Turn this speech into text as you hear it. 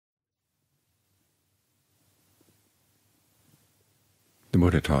The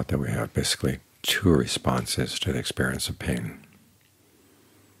Buddha taught that we have basically two responses to the experience of pain.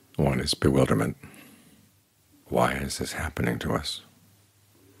 One is bewilderment. Why is this happening to us?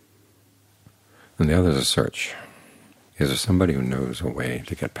 And the other is a search. Is there somebody who knows a way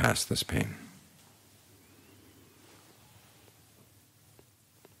to get past this pain?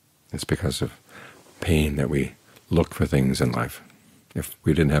 It's because of pain that we look for things in life. If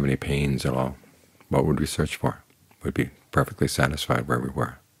we didn't have any pains at all, what would we search for? We'd be perfectly satisfied where we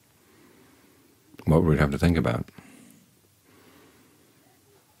were. What would we have to think about?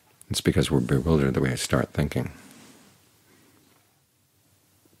 It's because we're bewildered that we start thinking.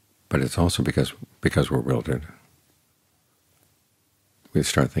 But it's also because we're bewildered, we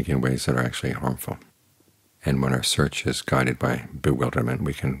start thinking in ways that are actually harmful. And when our search is guided by bewilderment,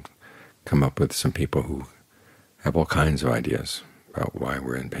 we can come up with some people who have all kinds of ideas about why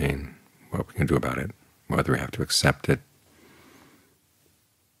we're in pain, what we can do about it, whether we have to accept it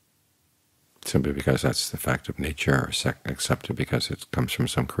simply because that's the fact of nature, or accept it because it comes from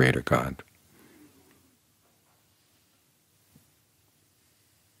some creator God.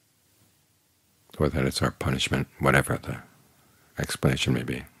 Or that it's our punishment, whatever the explanation may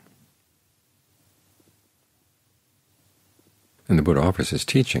be. And the Buddha offers his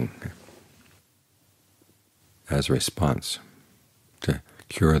teaching as a response to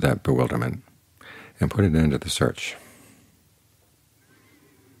cure that bewilderment and put an end to the search.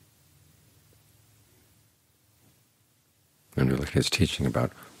 And we look at his teaching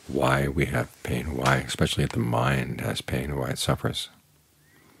about why we have pain, why especially the mind has pain, why it suffers.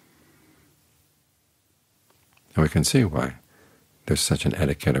 And we can see why there's such an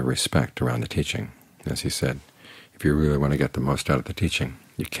etiquette of respect around the teaching. As he said, if you really want to get the most out of the teaching,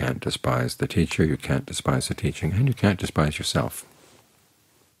 you can't despise the teacher, you can't despise the teaching, and you can't despise yourself.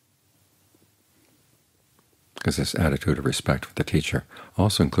 Because this attitude of respect for the teacher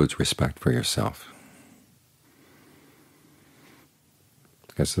also includes respect for yourself.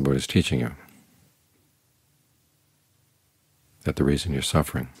 Because the Buddha is teaching you that the reason you're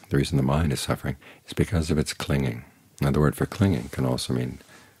suffering, the reason the mind is suffering, is because of its clinging. Now, the word for clinging can also mean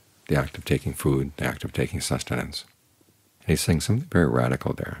the act of taking food, the act of taking sustenance. And he's saying something very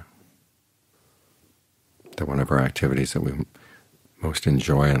radical there, that one of our activities that we most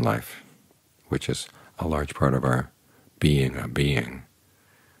enjoy in life, which is a large part of our being,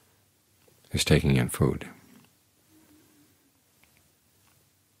 is taking in food.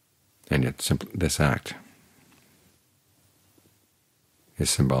 And yet this act is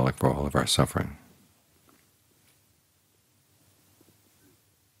symbolic for all of our suffering.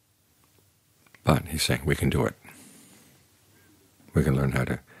 But he's saying we can do it. We can learn how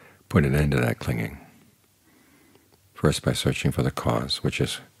to put an end to that clinging. First, by searching for the cause, which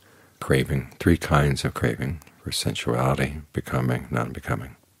is craving, three kinds of craving: for sensuality, becoming,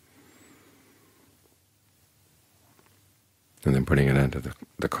 non-becoming. And then putting an end to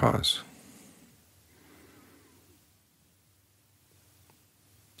the cause.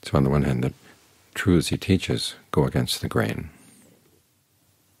 So on the one hand, the truths he teaches go against the grain,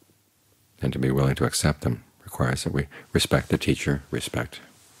 and to be willing to accept them requires that we respect the teacher, respect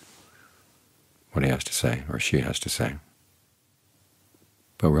what he has to say or she has to say.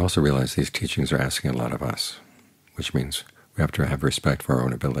 But we also realize these teachings are asking a lot of us, which means we have to have respect for our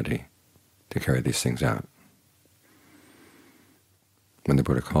own ability to carry these things out. When the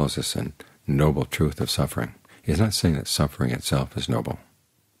Buddha calls this a noble truth of suffering, he's not saying that suffering itself is noble,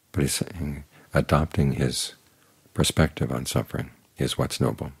 but he's saying adopting his perspective on suffering is what's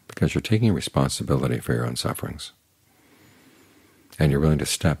noble, because you're taking responsibility for your own sufferings, and you're willing to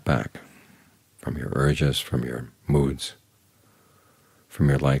step back from your urges, from your moods, from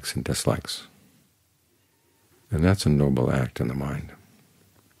your likes and dislikes. And that's a noble act in the mind.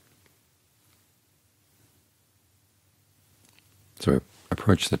 So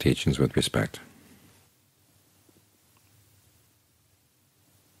approach the teachings with respect,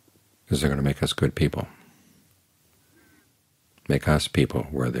 because they're going to make us good people, make us people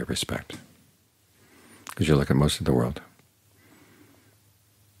worthy of respect. Because you look at most of the world,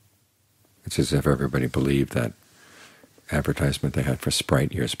 it's as if everybody believed that advertisement they had for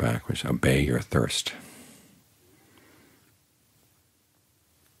Sprite years back, which obey your thirst.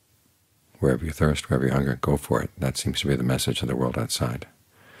 Wherever you thirst, wherever you're hungry, go for it. That seems to be the message of the world outside.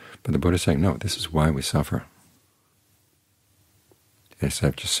 But the Buddha is saying, no, this is why we suffer. Instead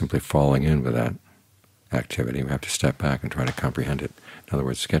of just simply falling in with that activity, we have to step back and try to comprehend it. In other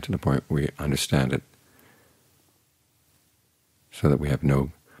words, get to the point where we understand it so that we have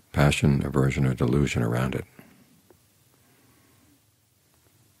no passion, aversion, or delusion around it.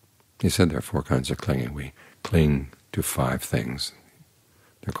 He said there are four kinds of clinging. We cling to five things.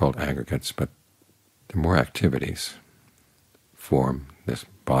 They're called aggregates, but they're more activities form this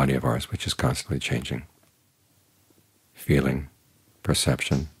body of ours which is constantly changing. Feeling,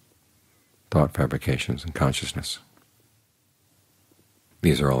 perception, thought fabrications, and consciousness.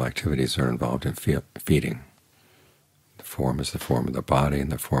 These are all activities that are involved in feeding. The form is the form of the body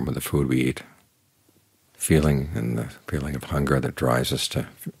and the form of the food we eat. Feeling and the feeling of hunger that drives us to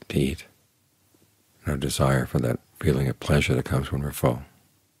eat. And our desire for that feeling of pleasure that comes when we're full.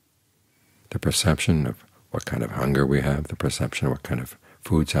 The perception of what kind of hunger we have, the perception of what kind of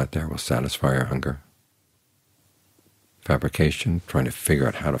foods out there will satisfy our hunger. Fabrication, trying to figure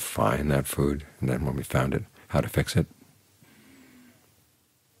out how to find that food, and then when we found it, how to fix it,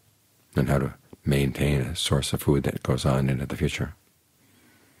 and how to maintain a source of food that goes on into the future.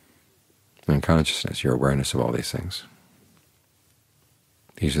 And consciousness, your awareness of all these things.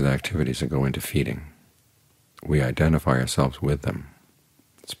 These are the activities that go into feeding. We identify ourselves with them.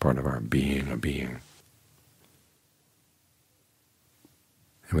 It's part of our being a being.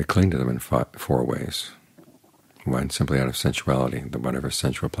 And we cling to them in four ways. One, simply out of sensuality, whatever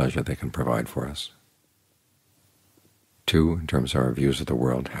sensual pleasure they can provide for us. Two, in terms of our views of the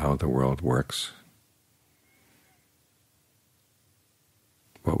world, how the world works,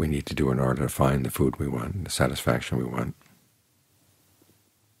 what we need to do in order to find the food we want, the satisfaction we want.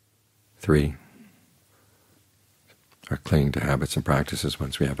 Three, our clinging to habits and practices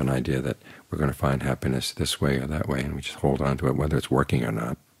once we have an idea that we're going to find happiness this way or that way, and we just hold on to it whether it's working or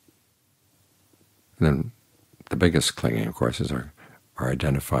not. And then the biggest clinging, of course, is our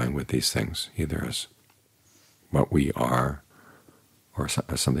identifying with these things, either as what we are or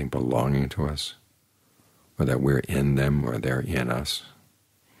as something belonging to us, or that we're in them or they're in us.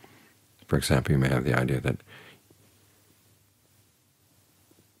 For example, you may have the idea that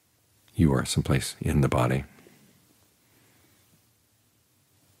you are someplace in the body,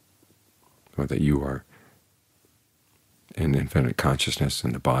 or that you are in infinite consciousness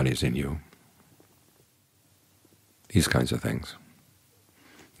and the body is in you. These kinds of things.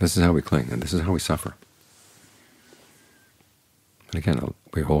 This is how we cling, and this is how we suffer. And again,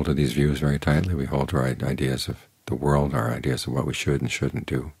 we hold to these views very tightly. We hold to our ideas of the world, our ideas of what we should and shouldn't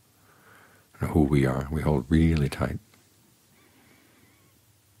do, and who we are. We hold really tight.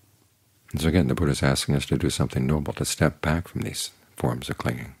 And so again, the Buddha is asking us to do something noble, to step back from these forms of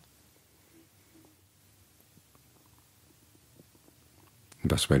clinging. The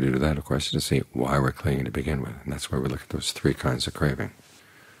best way to do that, of course, is to see why we're clinging to begin with, and that's why we look at those three kinds of craving.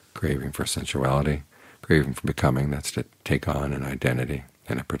 Craving for sensuality, craving for becoming, that's to take on an identity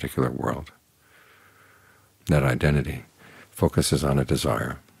in a particular world. That identity focuses on a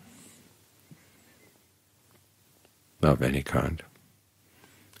desire of any kind.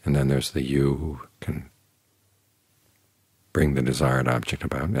 And then there's the you who can bring the desired object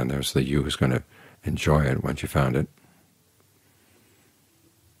about, and there's the you who's going to enjoy it once you found it.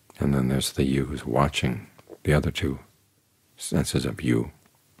 And then there's the you who's watching the other two senses of you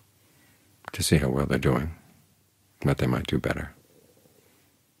to see how well they're doing, what they might do better.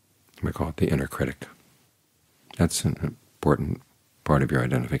 We call it the inner critic. That's an important part of your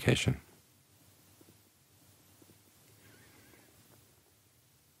identification.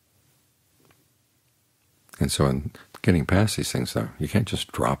 And so in getting past these things, though, you can't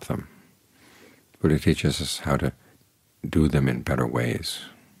just drop them. Buddha teaches us how to do them in better ways.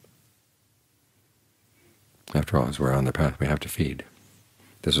 After all, as we're on the path, we have to feed.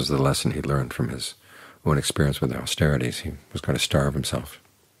 This was the lesson he learned from his own experience with the austerities. He was going to starve himself.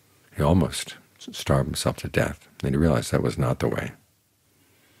 He almost starved himself to death, and he realized that was not the way.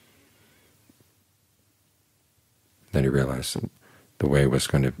 Then he realized that the way was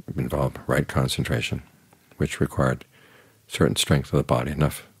going to involve right concentration, which required certain strength of the body,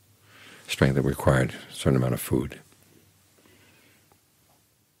 enough strength that required a certain amount of food.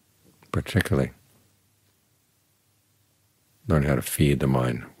 Particularly, learn how to feed the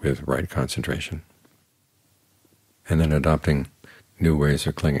mind with right concentration, and then adopting new ways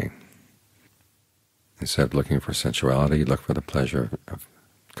of clinging. Instead of looking for sensuality, you look for the pleasure of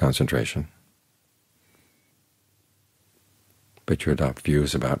concentration. But you adopt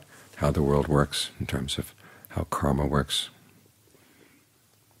views about how the world works in terms of how karma works,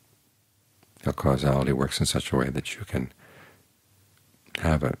 how causality works in such a way that you can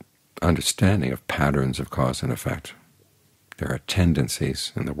have an understanding of patterns of cause and effect. There are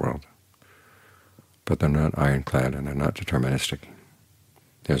tendencies in the world, but they're not ironclad and they're not deterministic.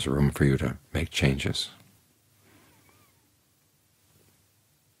 There's room for you to make changes.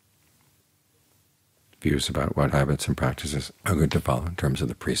 Views about what habits and practices are good to follow in terms of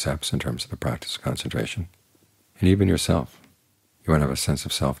the precepts, in terms of the practice of concentration, and even yourself. You want to have a sense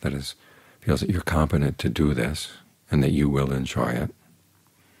of self that feels that you're competent to do this and that you will enjoy it.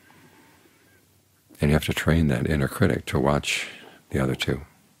 And you have to train that inner critic to watch the other two,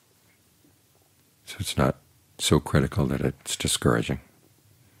 so it's not so critical that it's discouraging,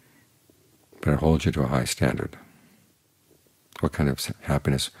 but it holds you to a high standard. What kind of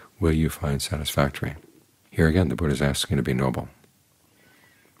happiness will you find satisfactory? Here again, the Buddha is asking you to be noble.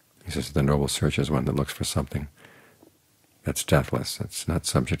 He says the noble search is one that looks for something that's deathless, that's not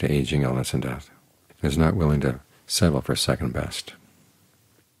subject to aging, illness, and death. It is not willing to settle for second best.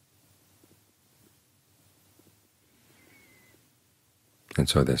 And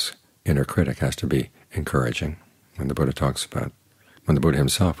so this inner critic has to be encouraging. When the Buddha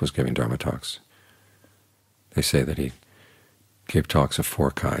himself was giving Dharma talks, they say that he gave talks of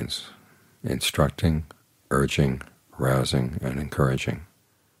 4 kinds: instructing, urging, rousing, and encouraging.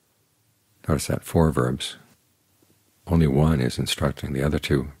 Notice that 4 verbs. Only one is instructing. The other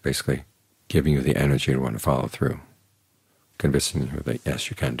 2 basically giving you the energy to want to follow through, convincing you that yes,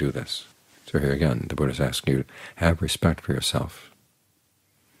 you can do this. So here again, the Buddha is asking you to have respect for yourself.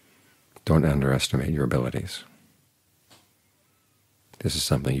 Don't underestimate your abilities. This is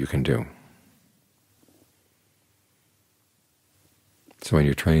something you can do. So when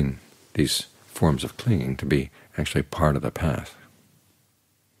you train these forms of clinging to be actually part of the path,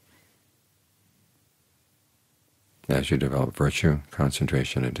 as you develop virtue,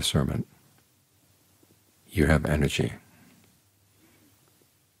 concentration, and discernment, you have energy.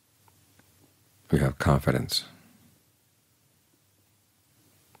 You have confidence.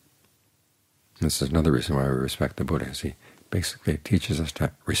 This is another reason why we respect the Buddha, is he basically teaches us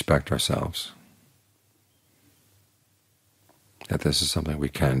to respect ourselves, that this is something we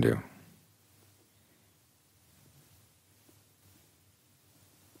can do.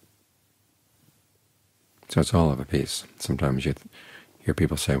 So it's all of a piece. Sometimes you hear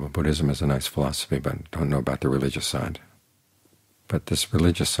people say, well, Buddhism is a nice philosophy, but don't know about the religious side. But this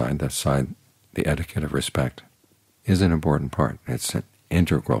religious side, that side, the etiquette of respect, is an important part. It's an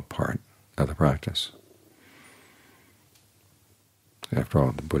integral part of the practice. After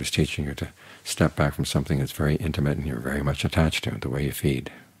all, the Buddha is teaching you to step back from something that's very intimate and you're very much attached to, the way you feed,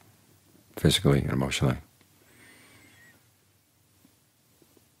 physically and emotionally.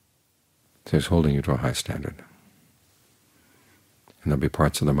 So he's holding you to a high standard. And there'll be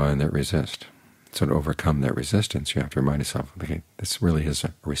parts of the mind that resist. So to overcome that resistance, you have to remind yourself, okay, this really is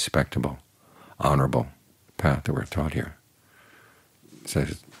a respectable, honorable path that we're taught here. So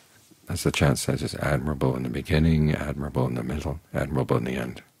as the chant says, it's admirable in the beginning, admirable in the middle, admirable in the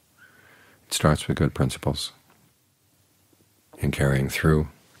end. It starts with good principles. In carrying through,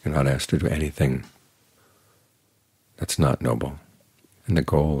 you're not asked to do anything that's not noble. And the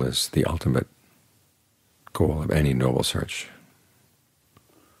goal is the ultimate goal of any noble search.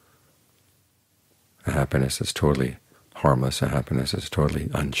 A happiness that's totally harmless, a happiness that's totally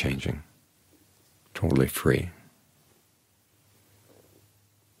unchanging, totally free.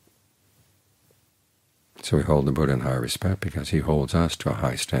 So we hold the Buddha in high respect because he holds us to a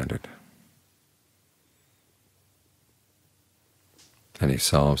high standard. And he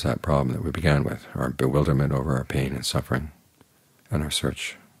solves that problem that we began with, our bewilderment over our pain and suffering and our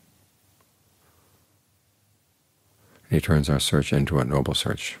search. And he turns our search into a noble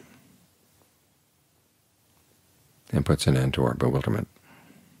search and puts an end to our bewilderment.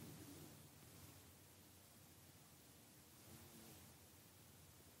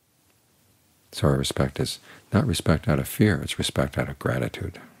 So our respect is not respect out of fear, it's respect out of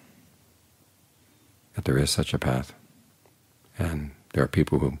gratitude, that there is such a path, and there are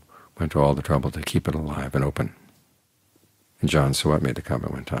people who went to all the trouble to keep it alive and open. And John Sawat made the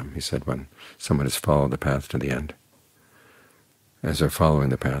comment one time. He said when someone has followed the path to the end, as they're following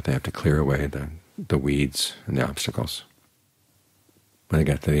the path, they have to clear away the weeds and the obstacles. When they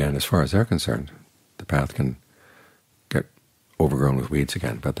get to the end, as far as they're concerned, the path can get overgrown with weeds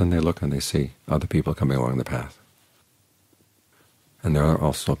again, but then they look and they see other people coming along the path. And there are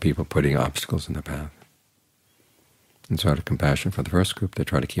also people putting obstacles in the path. And so out of compassion for the first group, they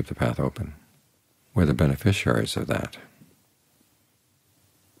try to keep the path open. We're the beneficiaries of that.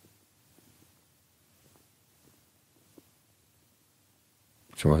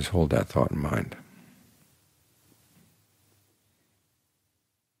 So always hold that thought in mind.